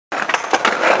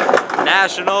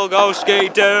National Go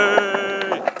Skater!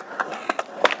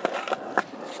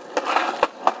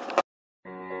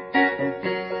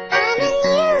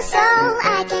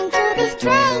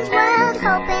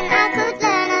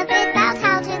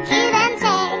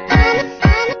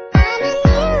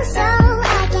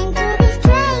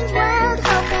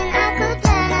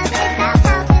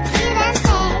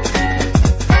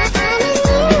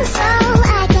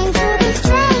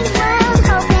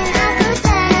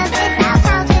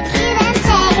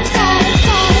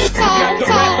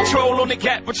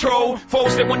 Patrol,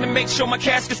 foes that want to make sure my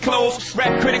casket's closed.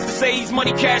 Rap critics that say he's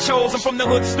money cash holes. I'm from the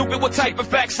hood, stupid, what type of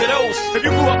facts are those? If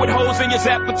you grew up with hoes in your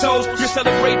zapper toes, you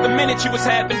celebrate the minute you was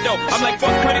having dope. I'm like,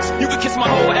 fuck critics, you can kiss my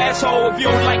whole asshole. If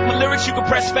you don't like my lyrics, you can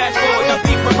press fast forward. Now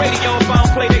beat my radio if I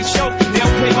don't play they show. They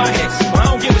don't play my hits, I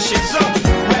don't give a shit. So,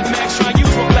 Rap Max try to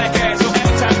use my black ass, so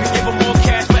advertise me give them more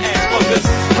cash for ass fuckers.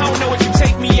 I don't know what you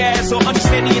take me as, or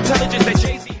understand the intelligence that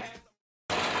Jay-Z has.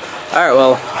 Alright,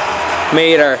 well,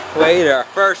 made our way to our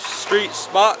first street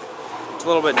spot. It's a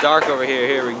little bit dark over here.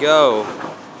 Here we go.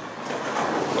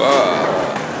 Whoa.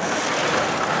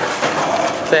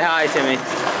 Say hi, Timmy.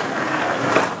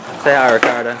 Say hi,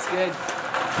 Ricardo. It's good.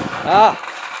 Ah.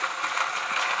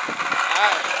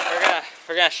 Alright,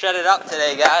 we're gonna shut it up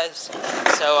today, guys.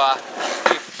 So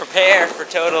be prepared for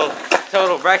total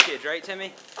wreckage, right,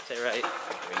 Timmy? Say right.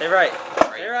 Say right.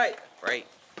 Say right. Right.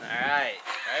 Alright.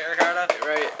 Right, Ricardo? Say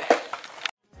right.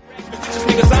 Just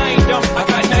niggas I ain't dumb. I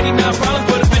got 99 problems,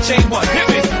 but a bitch ain't one. Hit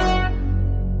me.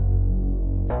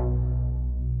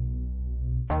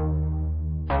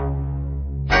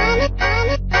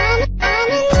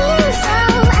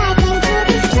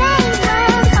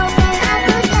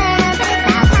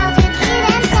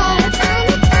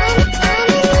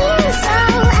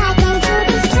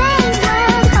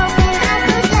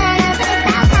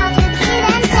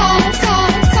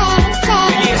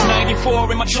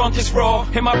 My trunk is raw,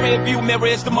 and my rear view mirror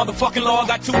is the motherfucking law.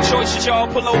 Got two choices, y'all.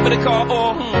 Pull over the car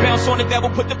or bounce on the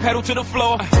devil, put the pedal to the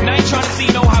floor. And I ain't trying to see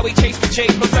no highway chase for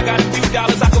chase, plus I got a few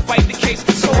dollars I can fight the case.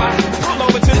 So I pull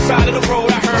over to the side of the road.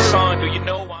 I heard, son, do you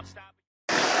know I'm stopping?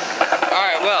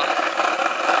 Alright, well.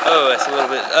 Oh, that's a little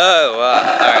bit. Oh,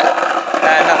 alright.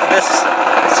 Had enough of this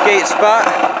skate spot.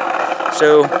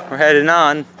 So we're heading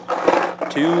on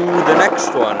to the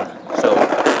next one. So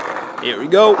here we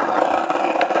go.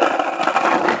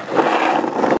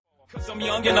 I'm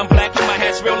young and I'm black and my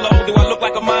hat's real low. Do I look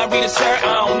like a mind reader, sir?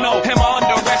 I don't know. Am I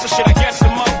under arrest or should I guess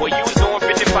some more? Well, you was doing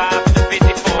 55 to the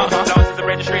 54. Dollars is the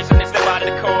registration and step out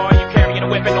of the car. You carrying a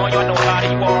weapon on you, I know a lot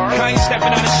of you are. I ain't stepping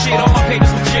out of shit, all my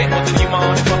papers legit. What do you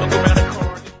mind if I look around the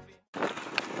corner?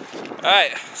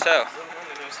 Alright, so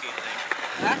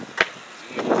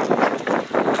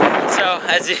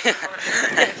as you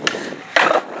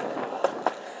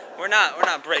we're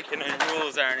not breaking any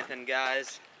rules or anything,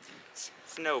 guys.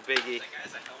 It's no biggie.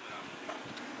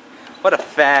 What a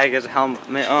fag has a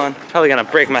helmet on. Probably gonna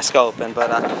break my skull open,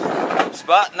 but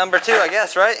spot number 2, I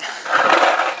guess, right? What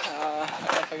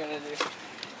am I gonna do?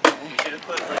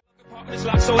 It's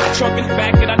locked so the trunk in the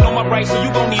back, and I know my rights, so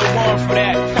you gon' need a warrant for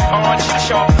that. Orange and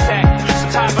sharp attack. Use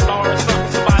some time alarm,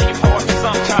 somebody important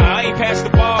sometime. I ain't past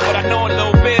the bar, but I know a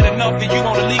little bit enough that you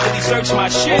wanna legally search my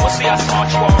shit. We'll see how smart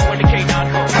you are when the K9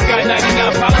 comes. I got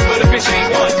 99 problems, but a bitch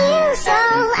ain't one. So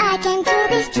I came to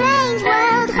this strange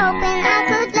world, hoping I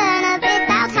could learn a bit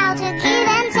about how to kill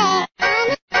and take.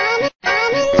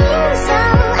 I'm in you, so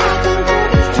I came to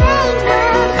this strange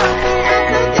world, hoping I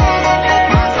could learn a bit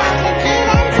about how to kill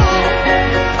and take.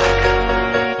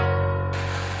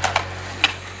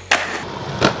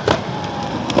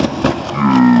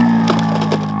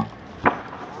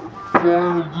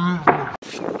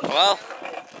 Well,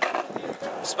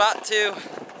 spot 2,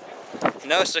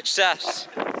 no success.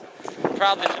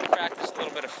 Probably should practice a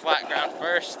little bit of flat ground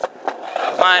first.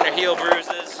 Minor heel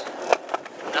bruises.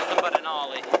 Nothing but an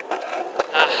ollie.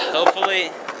 Hopefully,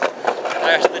 the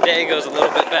rest of the day goes a little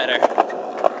bit better.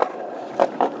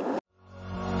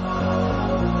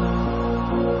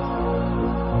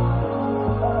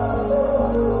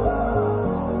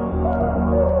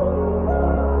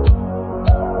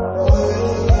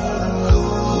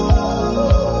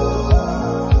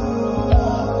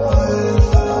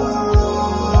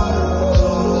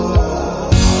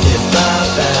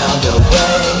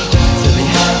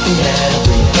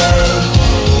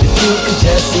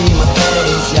 Just see my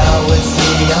face, y'all would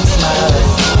see I'm smiling.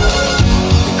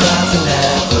 The clouds are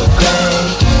never gray.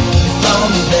 If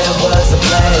only there was a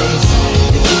place.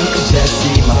 If you could just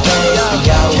see my face, then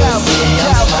y'all would see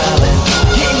I'm smiling.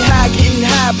 Getting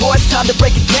high, boy, it's time to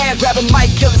break it down. Grab a mic,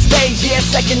 kill the stage, yeah,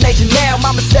 second nature now.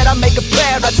 Mama said I make a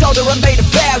plan, I told her I made a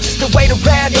vow. just to wait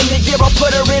around. In the year I'll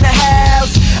put her in a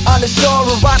house on the shore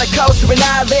or on a coast or an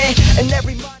island. And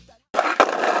every month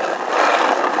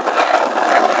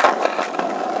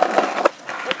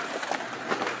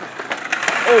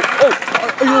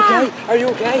Are you okay? Are you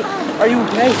okay? Are you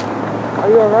okay? Are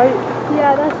you alright?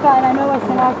 Yeah, that's fine. I know it's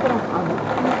an accident.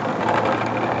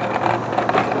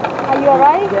 Are you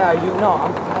alright? Yeah, no,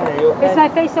 I'm fine. Are you okay? Is my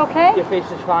face okay? Your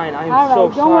face is fine. I'm All right, so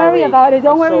don't sorry. worry about it.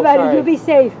 Don't worry about sorry. it. You'll be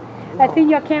safe. I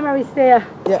think your camera is there.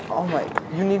 Yeah, oh my.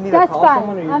 You need me to That's call fine.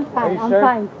 someone? Are you, I'm are fine. you I'm sure?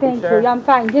 fine. Thank sure? you. I'm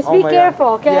fine. Just Oh be my careful,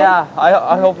 God. okay? Yeah,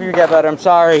 I hope you get better. I'm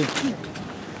sorry.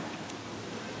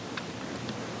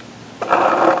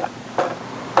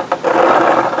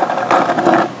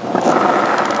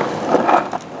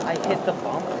 I hit the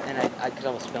bump, and because I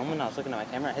was filming, I was looking at my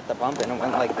camera, I hit the bump, and it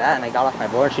went like that, and I got off my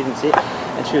board, she didn't see it,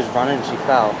 and she was running, and she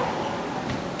fell.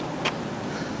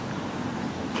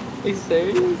 Are you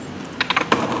serious?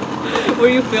 Were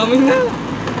you filming that?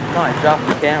 No, I dropped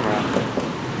the camera.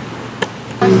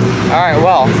 Alright,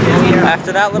 well,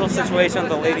 after that little situation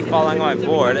with the lady falling on my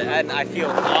board, and I feel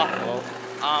awful,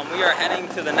 we are heading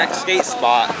to the next skate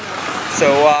spot.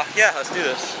 So, yeah, let's do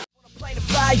this.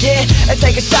 yeah, and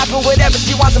take a shot for whatever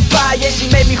she wants to buy, yeah.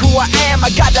 She made me who I am,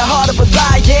 I got the heart of a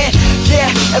lion, yeah.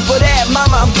 And for that,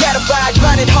 mama, I'm gratified.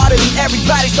 Grinding harder than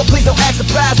everybody, so please don't act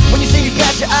surprised when you see me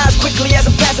pass your eyes quickly as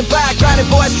I'm passing by. Grinding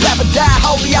boys, trap or die,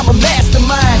 holy, I'm a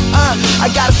mastermind. I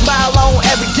got a smile on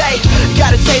every day,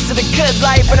 got a taste of the good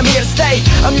life, and I'm here to stay.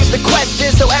 I'm used to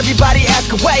questions, so everybody ask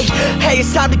away. Hey,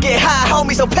 it's time to get high,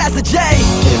 homie, so pass the J.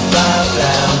 If I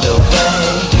found a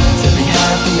way to be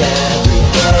happy every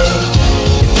day,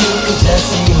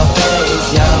 just see my face,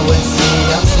 y'all would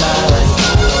see I'm smiling.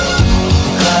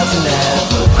 The clouds are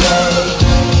never gray.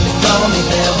 If only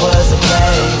there was a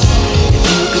place. If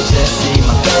you could just see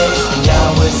my face, then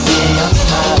y'all would see I'm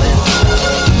smiling.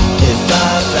 If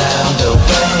I found a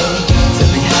way to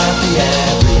be happy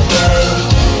every day,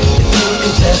 if you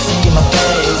could just see my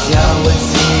face, y'all would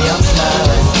see I'm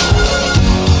smiling.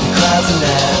 The clouds are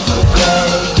never gray.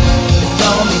 If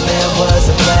only there was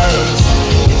a place.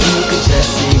 If you could just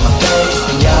see my face,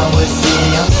 then y'all would see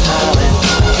I'm smiling.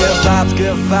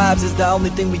 Good vibes is the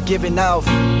only thing we giving off.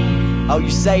 Oh,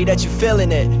 you say that you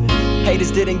feeling it.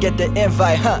 Haters didn't get the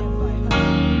invite, huh?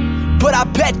 But I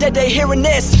bet that they hearing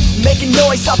this, making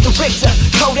noise off the Richter.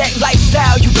 Kodak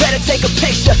lifestyle, you better take a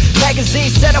picture. Magazine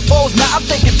centerfolds, now I'm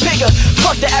thinking bigger.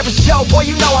 Fuck the average Joe, boy,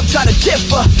 you know I'm trying to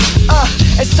differ.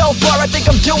 And so far I think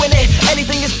I'm doing it.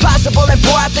 Anything is possible, and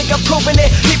boy, I think I'm proving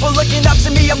it. People looking up to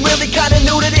me, I'm really kinda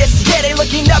new to this. Yeah, they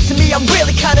looking up to me, I'm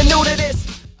really kinda new to this.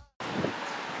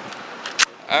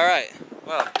 Alright,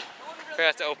 well,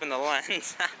 forgot to open the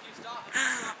lens.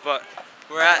 But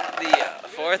we're at the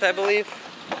 4th, I believe.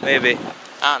 Maybe.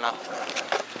 I don't know.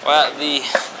 We're at the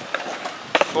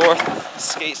 4th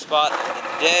skate spot of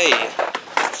the day.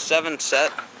 7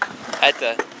 set. I had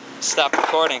to stop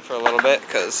recording for a little bit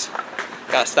because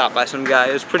got stopped by some guy.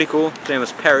 It was pretty cool. His name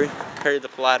was Perry the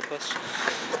platypus.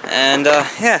 And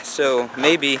yeah, so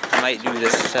maybe I might do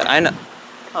this set. I know.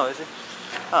 Oh, is it?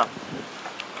 Oh.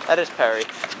 That is Perry.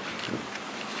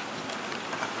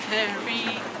 Perry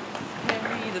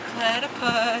the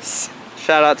platypus.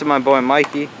 Shout out to my boy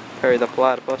Mikey, Perry the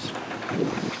platypus.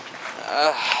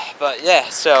 But yeah,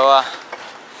 so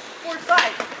Fourth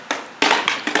side.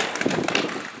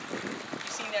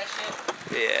 You seen that shit?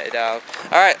 yeah, dog.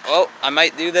 Alright, well, I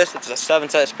might do this. It's a 7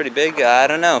 set, it's pretty big. I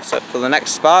don't know. So for the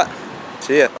next spot,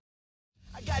 see ya.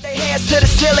 Got their hands to the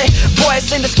ceiling. Boy,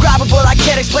 it's indescribable, I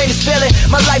can't explain this feeling.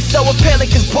 My life's so appealing,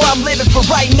 cause boy, I'm living for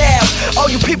right now. All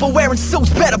you people wearing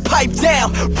suits better pipe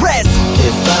down. Rest.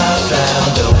 If I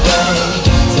found a way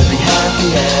to be happy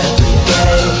every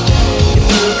day, if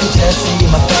you could just see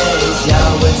my face,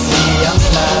 y'all would see I'm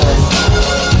smiling.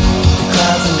 The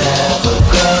clouds are never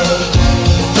gray.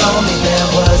 If only there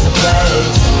was a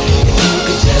place. If you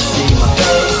could just see my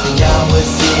face, then y'all would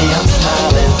see I'm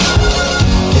smiling.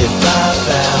 If I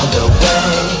found a way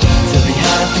to be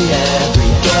happy every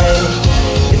day,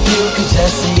 if you could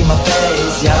just see my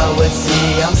face, y'all would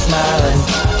see I'm smiling.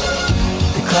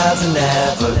 The clouds are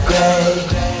never gray.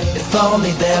 If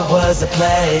only there was a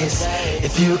place.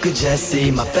 If you could just see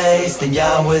my face, then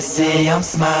y'all would see I'm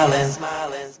smiling.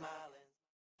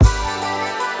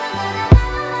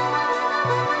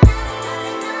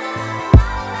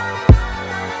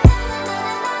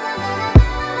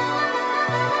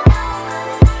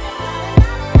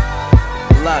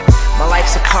 Look, my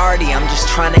life's a party, I'm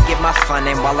just trying to get my fun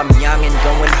in while I'm young and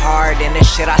going hard, and the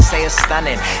shit I say is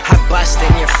stunning. I bust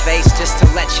in your face just to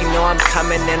let you know I'm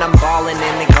coming, and I'm balling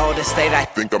in the Golden State. I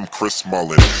think I'm Chris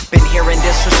Mullin. Been hearing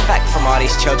disrespect from all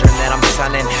these children that I'm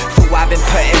sunning. Fool, I've been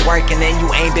putting work in and you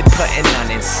ain't been putting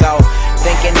none in. So,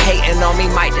 thinking hating on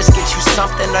me might just get you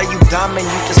something. Are you dumb and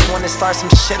you just want to start some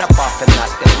shit up off of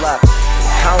nothing? Look,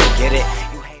 I don't get it.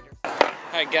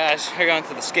 Alright guys, we're going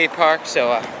to the skate park,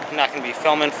 so I'm not going to be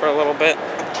filming for a little bit.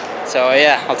 So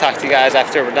yeah, I'll talk to you guys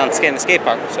after we're done skating the skate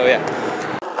park, so yeah.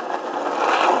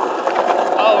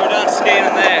 Oh, we're done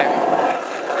skating there.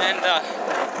 And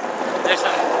there's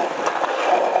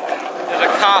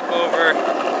a cop over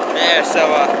there, so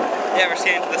yeah, we're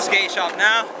skating to the skate shop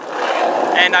now.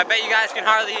 And I bet you guys can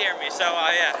hardly hear me, so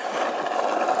yeah.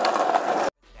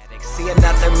 See,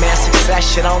 another man's success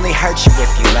should only hurt you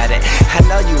if you let it. I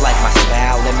know you like my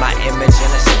style and my image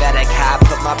and aesthetic. How I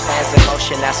put my plans in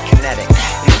motion, that's kinetic.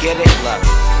 You get it? Look,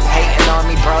 hating on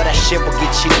me, bro, that shit will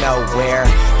get you nowhere.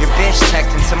 Your bitch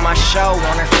checked into my show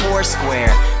on her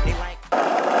Foursquare.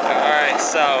 Alright,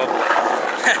 so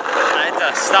I had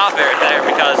to stop it right there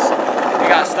because we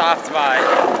got stopped by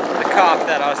the cop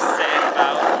that I was saying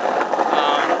about.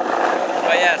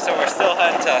 But yeah, so we're still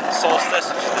heading to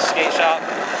Solstice, which is the skate shop.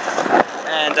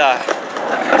 And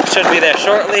should be there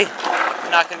shortly.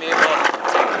 I'm not going to be able to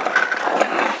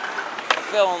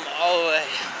film all the way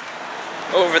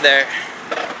over there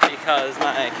because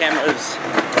my camera's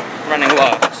running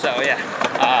low. So yeah,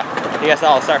 I guess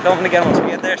I'll start filming again once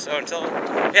we get there. So until,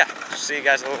 yeah, see you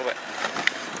guys in a little bit.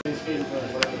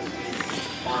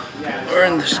 We're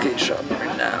in the skate shop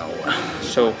right now.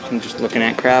 So I'm just looking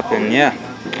at crap and yeah.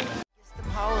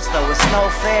 Though it's no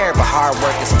fair, but hard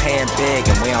work is paying big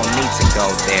and we don't need to go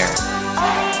there.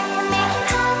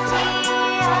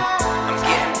 I'm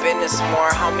getting business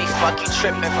more, homie, fuck you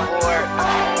tripping for.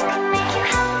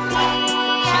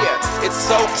 Yeah, it's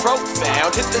so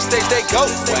profound. Hit the stage, they go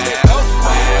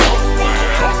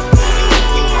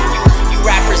You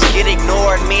rappers get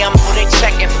ignored, me, I'm who they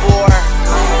checking for.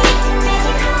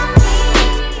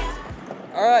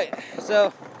 Alright,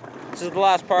 so this is the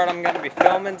last part I'm going to be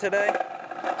filming today.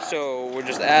 So we're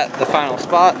just at the final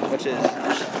spot, which is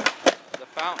the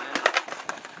fountain,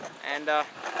 and I'm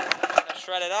gonna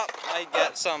shred it up. I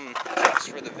get some tips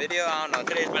for the video. I don't know.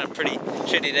 Today's been a pretty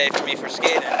shitty day for me for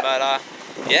skating, but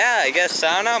yeah, I guess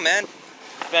I don't know, man.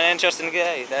 It's been an interesting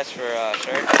day. That's for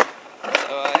sure.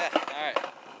 So yeah, all right.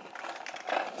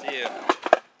 See you.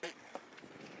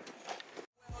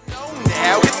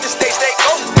 now. Hit the stage, they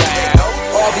go now.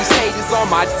 All these haters on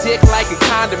my dick like a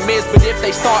condom is, but if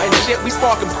they startin' shit, we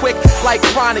spark 'em quick like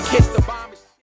chronic hits the